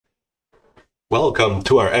Welcome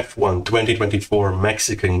to our F1 2024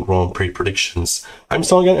 Mexican Grand Prix predictions. I'm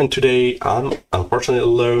Sahwgunn, and today I'm unfortunately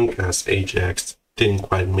alone because Ajax didn't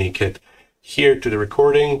quite make it here to the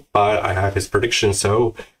recording, but I have his prediction,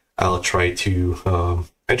 so I'll try to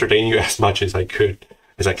entertain you as much as I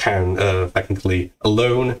can, technically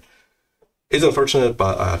alone. It's unfortunate,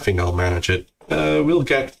 but I think I'll manage it. We'll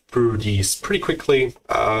get through these pretty quickly.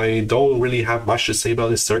 I don't really have much to say about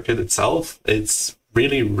this circuit itself. It's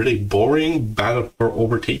really boring, bad for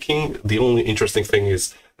overtaking. The only interesting thing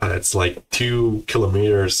is it's like 2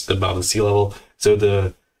 kilometers above the sea level, so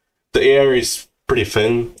the air is pretty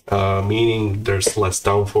thin, meaning there's less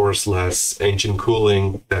downforce, less engine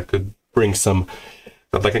cooling. That could bring some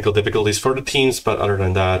technical difficulties for the teams, but other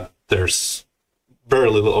than that, there's very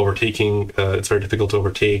little overtaking. It's very difficult to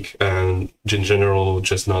overtake, and in general,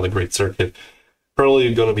 just not a great circuit.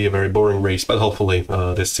 Probably going to be a very boring race, but hopefully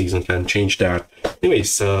this season can change that.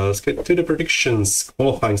 Anyways, let's get to the predictions.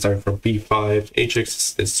 Qualifying starting from P5.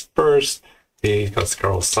 Ajax is first. He got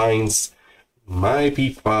Carlos Sainz. My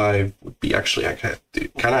P5 would be actually, I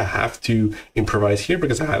kind of have to improvise here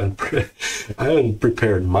because I haven't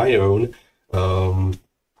prepared my own. I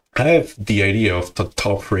have the idea of the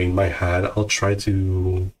top 3 in my head. I'll try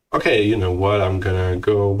to. Okay, you know what? I'm gonna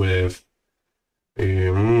go with.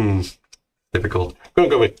 Difficult. I'm gonna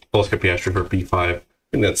go with Oscar Piastri for P5. I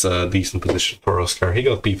think that's a decent position for Oscar. He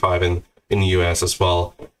got P5 in the US as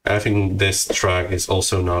well. I think this track is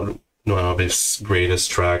also not one of his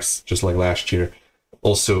greatest tracks, just like last year.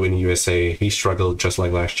 Also in the USA, he struggled just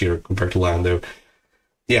like last year compared to Lando.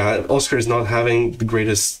 Yeah, Oscar is not having the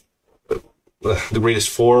greatest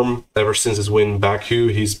form ever since his win in Baku.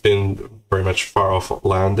 He's been very much far off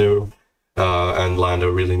Lando. And Lando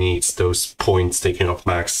really needs those points taken off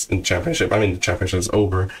Max in the championship. I mean, the championship is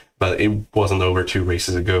over, but it wasn't over 2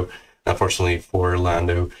 races ago. Unfortunately for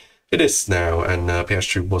Lando, it is now, and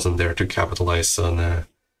Piastri wasn't there to capitalize on the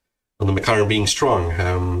McLaren being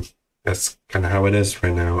strong. That's kind of how it is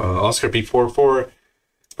right now. Oscar P4 for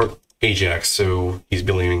Ajax, so he's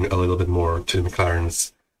believing a little bit more to the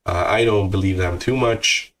McLarens. I don't believe them too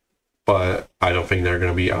much, but I don't think they're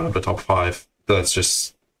going to be out of the top 5. That's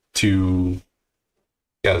just too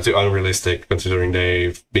unrealistic, considering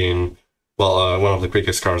they've been one of the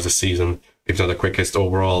quickest cars this season, if not the quickest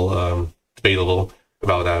overall. Debatable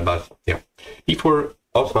about that, but yeah. P4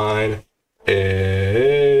 of mine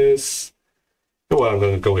is, I'm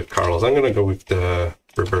going to go with Carlos. I'm going to go with the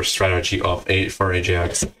reverse strategy for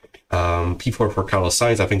Ajax. P4 for Carlos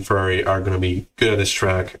Sainz. I think Ferrari are going to be good at this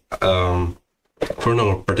track for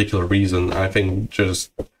no particular reason. I think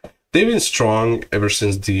just they've been strong ever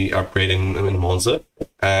since the upgrade in Monza,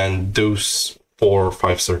 and those 4 or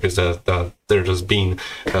 5 circuits that they're just been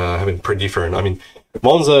have been pretty different. I mean,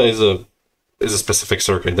 Monza is a specific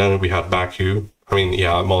circuit. Then we had Baku. I mean,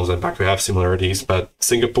 yeah, Monza and Baku have similarities, but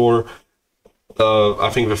Singapore, I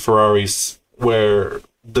think the Ferraris were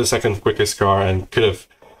the second quickest car and could have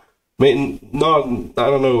made I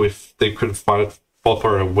don't know if they could have fought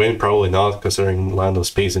for a win. Probably not, considering Lando's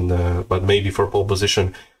pace but maybe for pole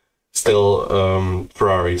position. Still,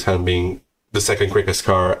 Ferraris have been the second quickest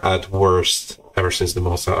car at worst ever since the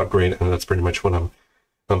Monza upgrade, and that's pretty much what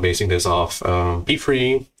I'm basing this off.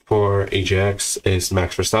 P3 for Ajax is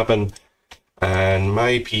Max Verstappen, and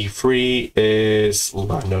my P3 is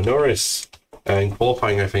Lando Norris. In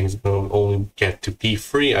qualifying, I think he's going to only get to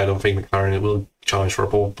P3. I don't think McLaren will challenge for a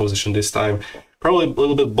pole position this time. Probably a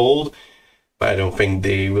little bit bold, but I don't think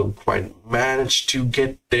they will quite manage to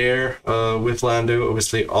get there with Lando.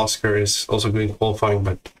 Obviously, Oscar is also doing qualifying,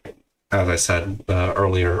 but as I said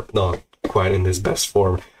earlier, not quite in his best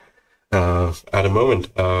form at the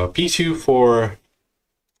moment. P2 for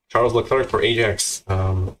Charles Leclerc for Ajax.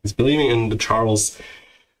 He's believing in the Charles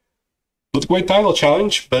not quite title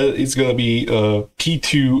challenge, but it's going to be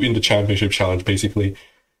P2 in the championship challenge, basically.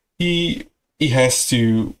 He has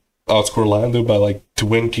to outscore Lando by like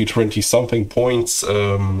 20 something points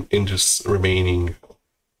in just remaining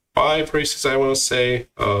 5 races, I want to say,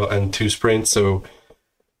 and 2 sprints. So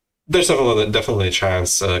there's definitely a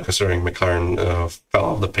chance, considering McLaren fell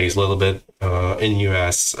off the pace a little bit in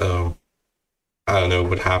US. I don't know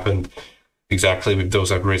what happened exactly with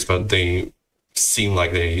those upgrades, but they seem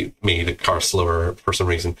like they made the car slower for some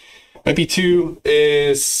reason. My P2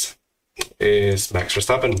 is Max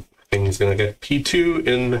Verstappen. I think he's going to get P2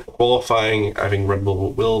 in qualifying. I think Red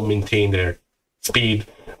Bull will maintain their speed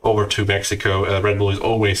over to Mexico. Red Bull is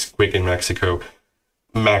always quick in Mexico.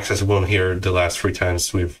 Max has won here the last 3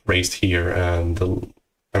 times we've raced here, and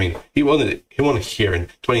I mean, he won here in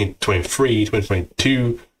 2023,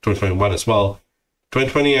 2022, 2021 as well.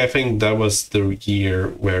 2020, I think that was the year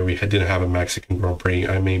where we didn't have a Mexican Grand Prix.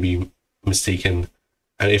 I may be mistaken.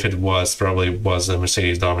 And if it was, probably was a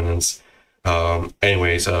Mercedes dominance.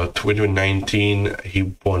 Anyways, 2019,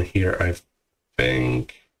 he won here, I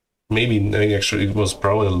think. Maybe actually it was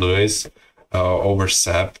probably Lewis over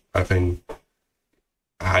Seb. I think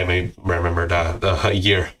I may remember that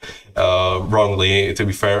year wrongly. To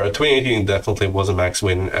be fair, 2018 definitely was a Max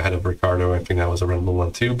win ahead of Ricardo. I think that was a Red Bull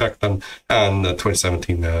 1-2 back then. And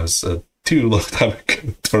 2017 was too long time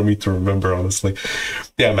ago for me to remember, honestly.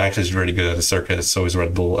 Yeah, Max is really good at the circuit, so is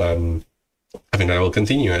Red Bull. And I think that will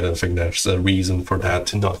continue. I don't think there's a reason for that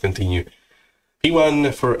to not continue.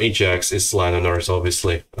 P1 for Ajax is Lando Norris,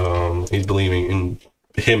 obviously. He's believing in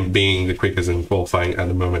him being the quickest in qualifying at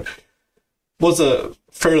the moment. Was a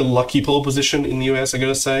fairly lucky pole position in the US, I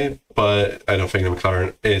gotta say, but I don't think the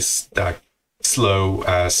McLaren is that slow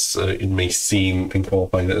as it may seem in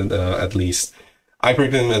qualifying, at least. I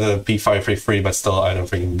predicted him at a P533, but still, I don't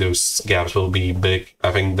think those gaps will be big.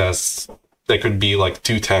 I think there could be like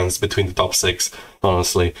 2 tenths between the top 6,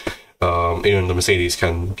 honestly. Even the Mercedes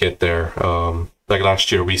can get there. Like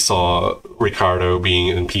last year, we saw Ricardo being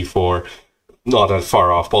in P4, not that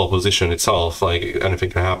far off pole position itself. Like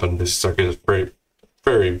anything can happen. This circuit is very,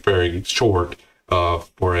 very, very short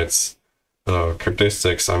for its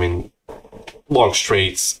characteristics. I mean, long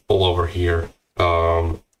straights all over here,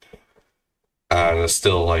 and it's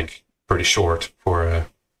still like pretty short for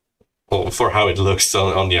how it looks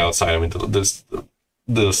on the outside. I mean,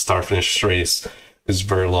 the start finish race is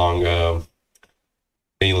very long,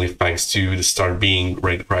 mainly thanks to the start being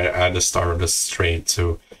right at the start of the straight.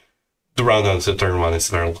 So the round down to turn 1 is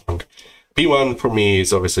very long. P1 for me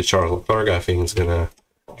is obviously Charles Leclerc. I think he's gonna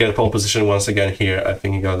get a pole position once again here. I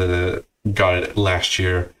think he got it last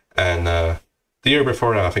year, and the year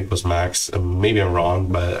before that I think was Max. Maybe I'm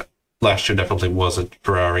wrong, but last year definitely was a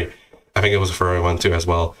Ferrari. I think it was a Ferrari one too as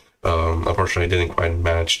well. Unfortunately, I didn't quite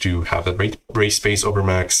manage to have the race pace over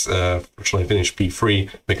Max. Fortunately, I finished P3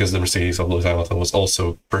 because the Mercedes of Lewis Hamilton was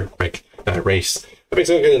also very quick that race. I think he's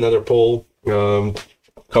gonna get another pole.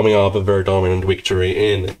 Coming off a very dominant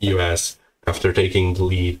victory in US after taking the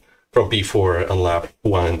lead from P4 on lap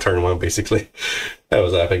 1 and turn 1, basically. That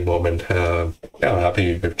was an epic moment. Yeah, I'm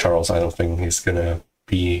happy with Charles. I don't think he's gonna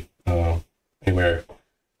be anywhere.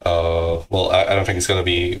 Well, I don't think he's gonna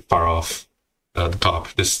be far off the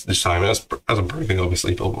top this time, as I'm predicting,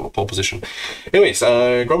 obviously, pole position. Anyways,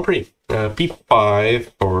 Grand Prix.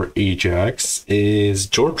 P5 for Ajax is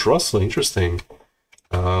George Russell. Interesting.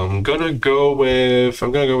 I'm gonna go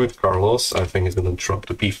with Carlos. I think he's gonna drop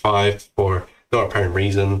to P5 for no apparent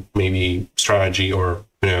reason, maybe strategy, or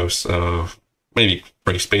who knows, maybe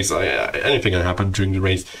race space. Anything can happen during the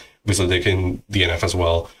race. Obviously, they can DNF as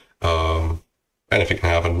well. Anything can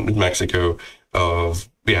happen in Mexico.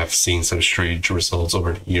 We have seen some strange results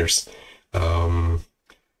over the years. Yeah,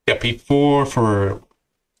 P4 for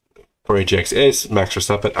Ajax is Max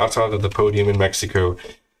Verstappen outside of the podium in Mexico.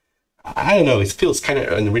 I don't know, it feels kind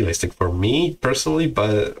of unrealistic for me personally,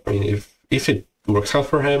 but I mean, if it works out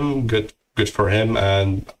for him, good for him,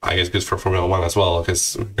 and I guess good for Formula 1 as well,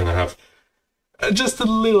 because we're gonna have just a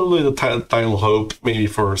little title hope, maybe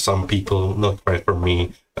for some people, not quite for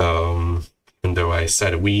me. Even though I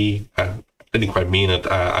said I didn't quite mean it.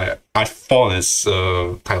 I thought this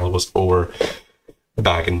title was over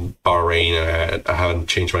back in Bahrain, and I haven't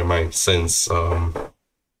changed my mind since.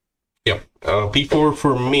 P4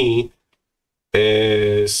 for me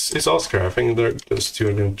is Oscar. I think those two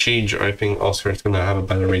are going to change. I think Oscar is going to have a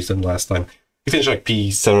better race than last time. He finished like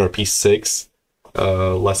P7 or P6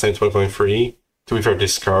 last time, 20.3. To be fair,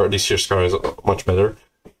 this year's car is much better,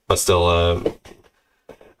 but still,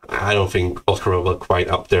 I don't think Oscar will be quite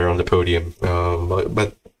up there on the podium.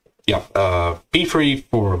 But yeah, P3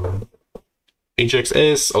 for Ajax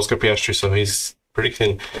is Oscar Piastri, so he's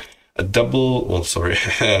predicting a double. Well, sorry,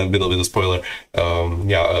 a little bit of spoiler.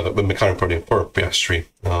 McLaren podium for Piastri.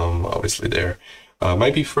 Obviously there.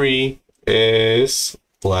 My P3 is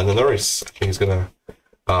Lando Norris. I think he's gonna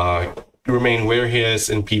remain where he is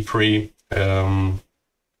in P3.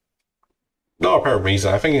 No apparent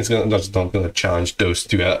reason. I think he's not gonna challenge those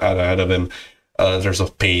two ahead of him. There's a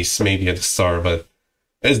pace maybe at the start, but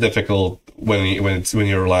it's difficult when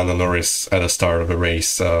you're Lando Norris at the start of a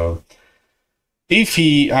race. If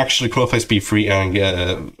he actually qualifies P3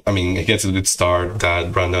 and he gets a good start,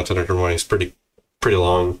 that run down to the turn 1 is pretty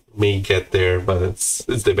long. May get there, but it's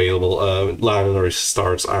debatable. Lando Norris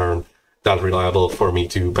starts aren't that reliable for me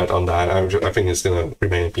to bet on that. I think it's gonna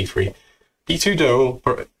remain in P3. P2 though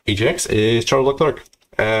for Ajax is Charles Leclerc,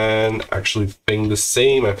 and actually think the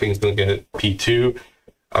same. I think it's gonna get P2.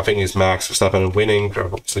 I think it's Max Verstappen winning.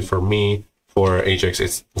 Obviously, for me, for Ajax,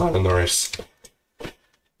 it's Lando Norris.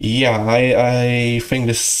 Yeah, I think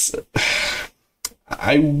this.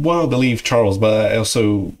 I want to believe Charles, but I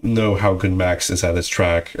also know how good Max is at this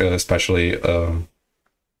track, especially when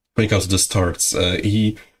it comes to the starts.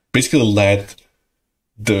 He basically led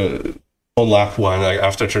the on lap one, like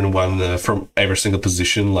after turn one, from every single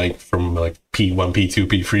position, like from like P1, P2,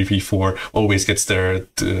 P3, P4, always gets there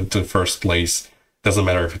to first place. Doesn't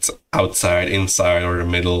matter if it's outside, inside, or the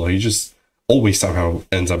middle. He just always somehow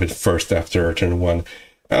ends up in first after turn one.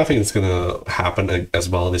 I think it's gonna happen as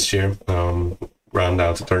well this year. Round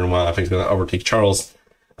down to turn one, I think he's gonna overtake Charles.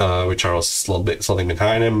 With Charles slightly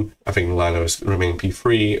behind him. I think Lando is remaining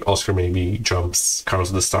P3. Oscar maybe jumps Carlos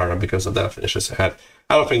at the start, and because of that finishes ahead.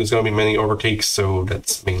 I don't think there's going to be many overtakes, so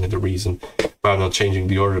that's mainly the reason. But I'm not changing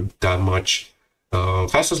the order that much.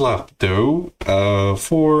 Fastest lap, though,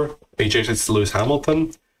 for Ajax, it's Lewis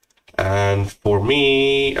Hamilton. And for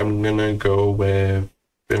me, I'm going to go with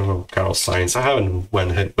Carlos Sainz. I haven't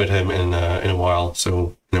went with him in a while,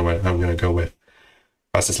 so you know what, I'm going to go with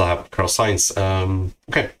fastest lap, Carlos Sainz.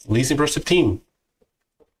 Okay, least impressive team.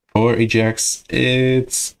 For Ajax,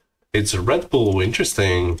 it's Red Bull.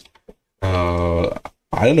 Interesting.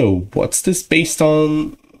 I don't know what's this based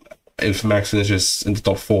on. If Max finishes in the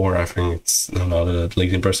top 4, I think it's not a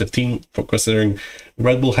least impressive team, for considering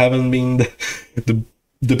Red Bull haven't been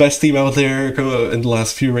the best team out there in the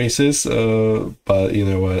last few races. But you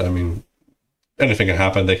know what? I mean, anything can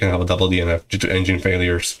happen. They can have a double DNF due to engine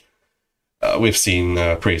failures. We've seen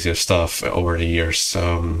crazier stuff over the years.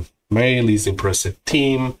 My least impressive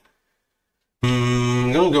team.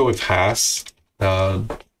 I'm gonna go with Haas.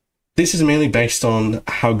 This is mainly based on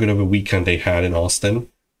how good of a weekend they had in Austin.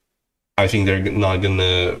 I think they're not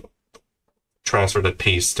gonna transfer that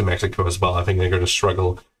pace to Mexico as well. I think they're gonna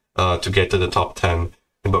struggle to get to the top 10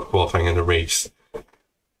 in both qualifying and the race.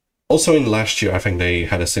 Also, in last year, I think they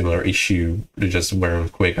had a similar issue. They just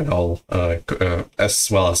weren't quick at all, as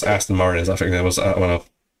well as Aston Martin's. I think that was one of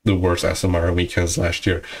the worst Aston Martin weekends last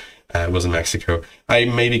year. It was in Mexico. I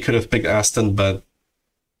maybe could have picked Aston, but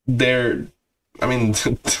I mean,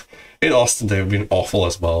 in Austin, they've been awful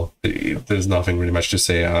as well. There's nothing really much to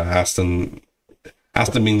say. Aston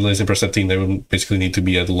being the least impressive team, they would basically need to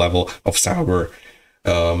be at the level of Sauber,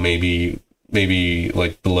 maybe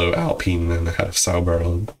like below Alpine and ahead of Sauber.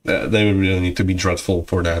 They would really need to be dreadful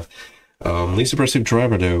for that. Least impressive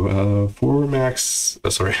driver though, for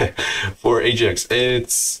for Ajax,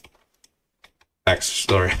 it's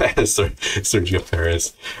Sergio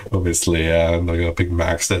Perez. Obviously, I'm not gonna pick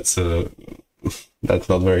Max. That's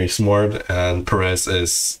not very smart, and Perez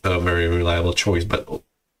is a very reliable choice. But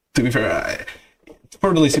to be fair,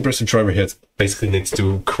 for the least impressive driver, he basically needs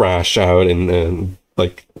to crash out in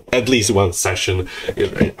like at least one session,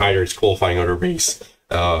 either it's qualifying or a race,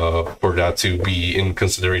 for that to be in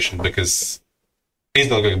consideration, because he's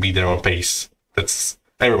not going to be there on pace.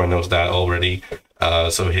 Everyone knows that already.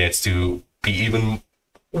 So he has to be even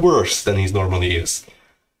worse than he normally is.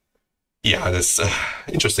 Yeah, that's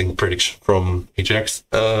interesting prediction from Ajax.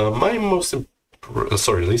 My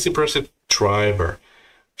least impressive driver.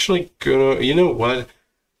 Actually, you know what?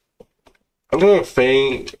 I'm gonna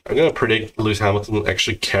predict Lewis Hamilton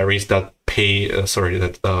actually carries that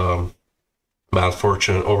bad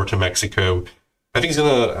fortune over to Mexico. I think he's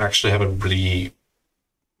gonna actually have a really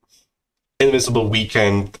invisible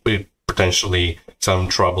weekend with potentially some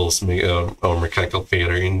troubles or mechanical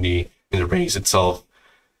failure in the race itself.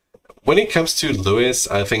 When it comes to Lewis,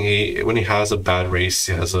 I think when he has a bad race,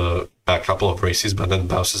 he has a bad couple of races, but then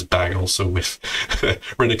bounces back also with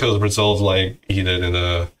ridiculous results like he did in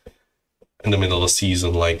the middle of the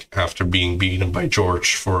season. Like after being beaten by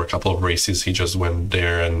George for a couple of races, he just went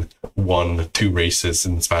there and won 2 races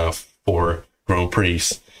in the span of 4 Grand Prix.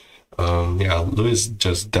 Lewis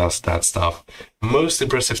just does that stuff. Most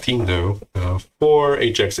impressive team though, for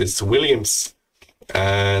Ajax, it's Williams,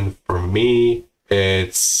 and for me,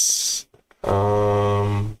 it's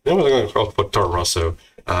I'm going to call for Toro Rosso.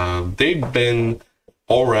 They've been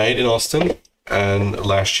all right in Austin, and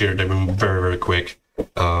last year they've been very, very quick.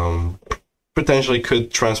 Potentially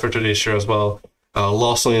could transfer to this year as well.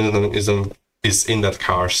 Lawson is in that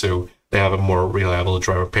car, so they have a more reliable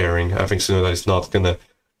driver pairing. I think Tsunoda is not going to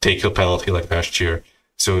take a penalty like last year,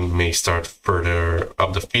 so he may start further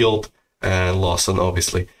up the field, and Lawson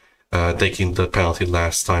obviously taking the penalty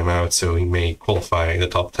last time out, so he may qualify in the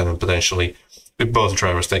top 10 and potentially with both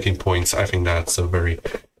drivers taking points. I think that's a very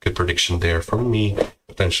good prediction there for me,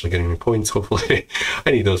 potentially getting points. Hopefully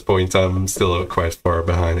I need those points. I'm still quite far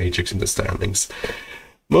behind Ajax in the standings.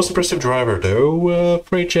 Most impressive driver, though,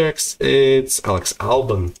 for Ajax, it's Alex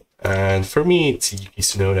Albon. And for me, it's Yuki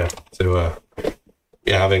Tsunoda. So,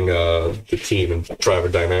 yeah, having the team and driver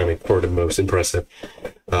dynamic for the most impressive.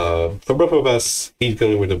 For both of us, he's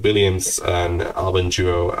going with the Williams and Albon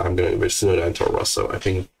duo. I'm going with Tsunoda and Toro Rosso. I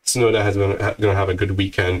think Tsunoda has going to have a good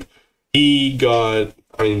weekend. He got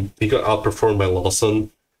outperformed by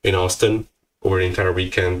Lawson in Austin over the entire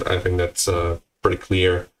weekend. I think that's pretty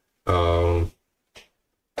clear.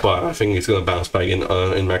 But I think he's going to bounce back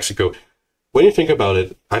in Mexico. When you think about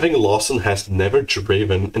it, I think Lawson has never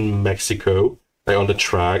driven in Mexico, like on the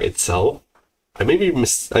track itself. I may be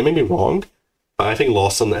wrong, but I think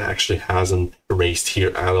Lawson actually hasn't raced here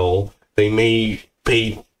at all. They may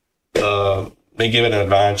give an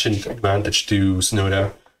advantage to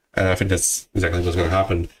Tsunoda, and I think that's exactly what's going to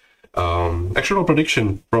happen. Actual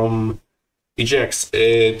prediction from EJX,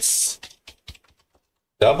 it's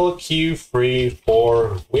double Q3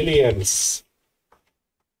 for Williams.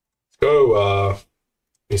 Let's go.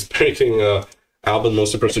 He's predicting Albon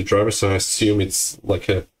most impressive driver, so I assume it's like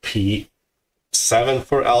a P7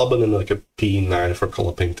 for Albon and like a P9 for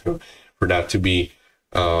Colapinto, for that to be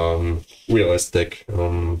realistic.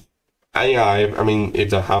 I mean, if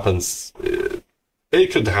that happens,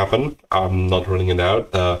 it could happen. I'm not ruling it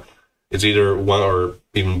out. It's either one or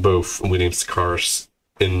even both Williams cars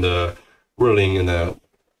in the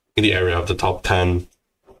area of the top 10,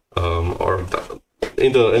 or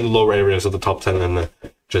in the lower areas of the top 10, and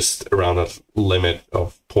just around that limit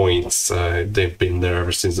of points. They've been there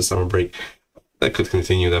ever since the summer break. That could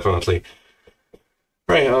continue, definitely.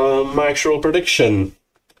 Right, my actual prediction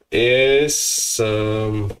is I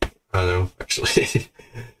don't know, actually.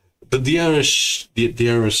 the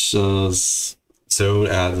DRS zone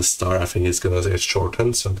at the start, I think, is gonna get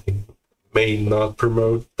shortened, so they may not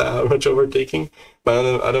promote that much overtaking.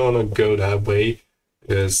 But I don't want to go that way,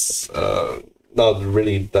 because not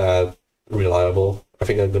really that reliable. I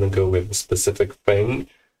think I'm gonna go with a specific thing,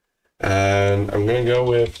 and I'm gonna go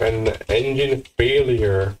with an engine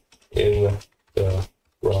failure in the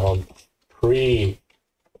Grand Prix.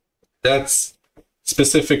 That's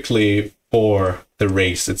specifically for the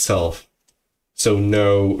race itself. So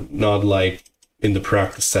no, not like in the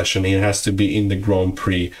practice session. It has to be in the Grand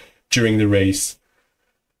Prix during the race.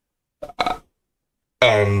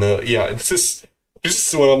 Yeah, this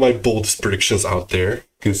is one of my boldest predictions out there,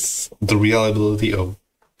 because the reliability of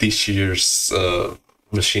this year's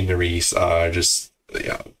machineries are just,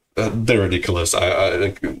 yeah, they're ridiculous.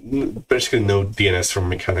 I basically no DNS from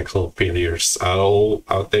mechanical failures at all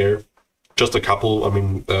out there. Just a couple. I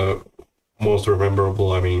mean, most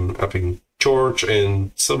memorable, I think George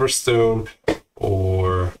in Silverstone,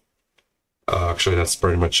 or actually that's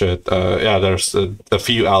pretty much it. Yeah, there's a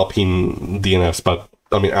few Alpine DNFs, but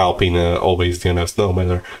I mean, Alpine always DNFs, no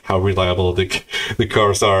matter how reliable the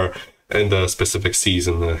cars are in the specific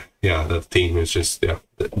season. Yeah, the team is just, yeah,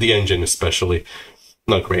 the engine especially,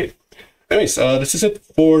 not great. Anyways, this is it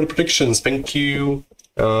for the predictions. Thank you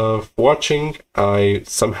for watching. I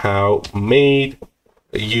somehow made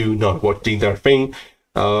you not watch the entire thing.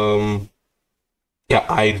 Yeah,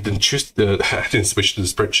 I didn't switch to the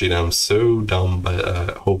spreadsheet. I'm so dumb,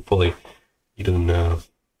 but hopefully you didn't.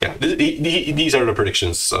 Yeah, these are the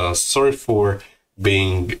predictions. Sorry for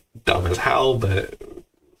being dumb as hell, but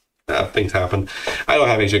things happen. I don't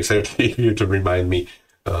have HX here to remind me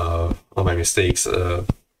of my mistakes.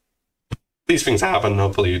 These things happen.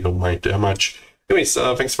 Hopefully you don't mind too much. Anyways,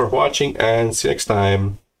 thanks for watching, and see you next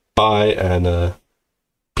time. Bye, and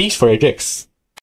peace for HX.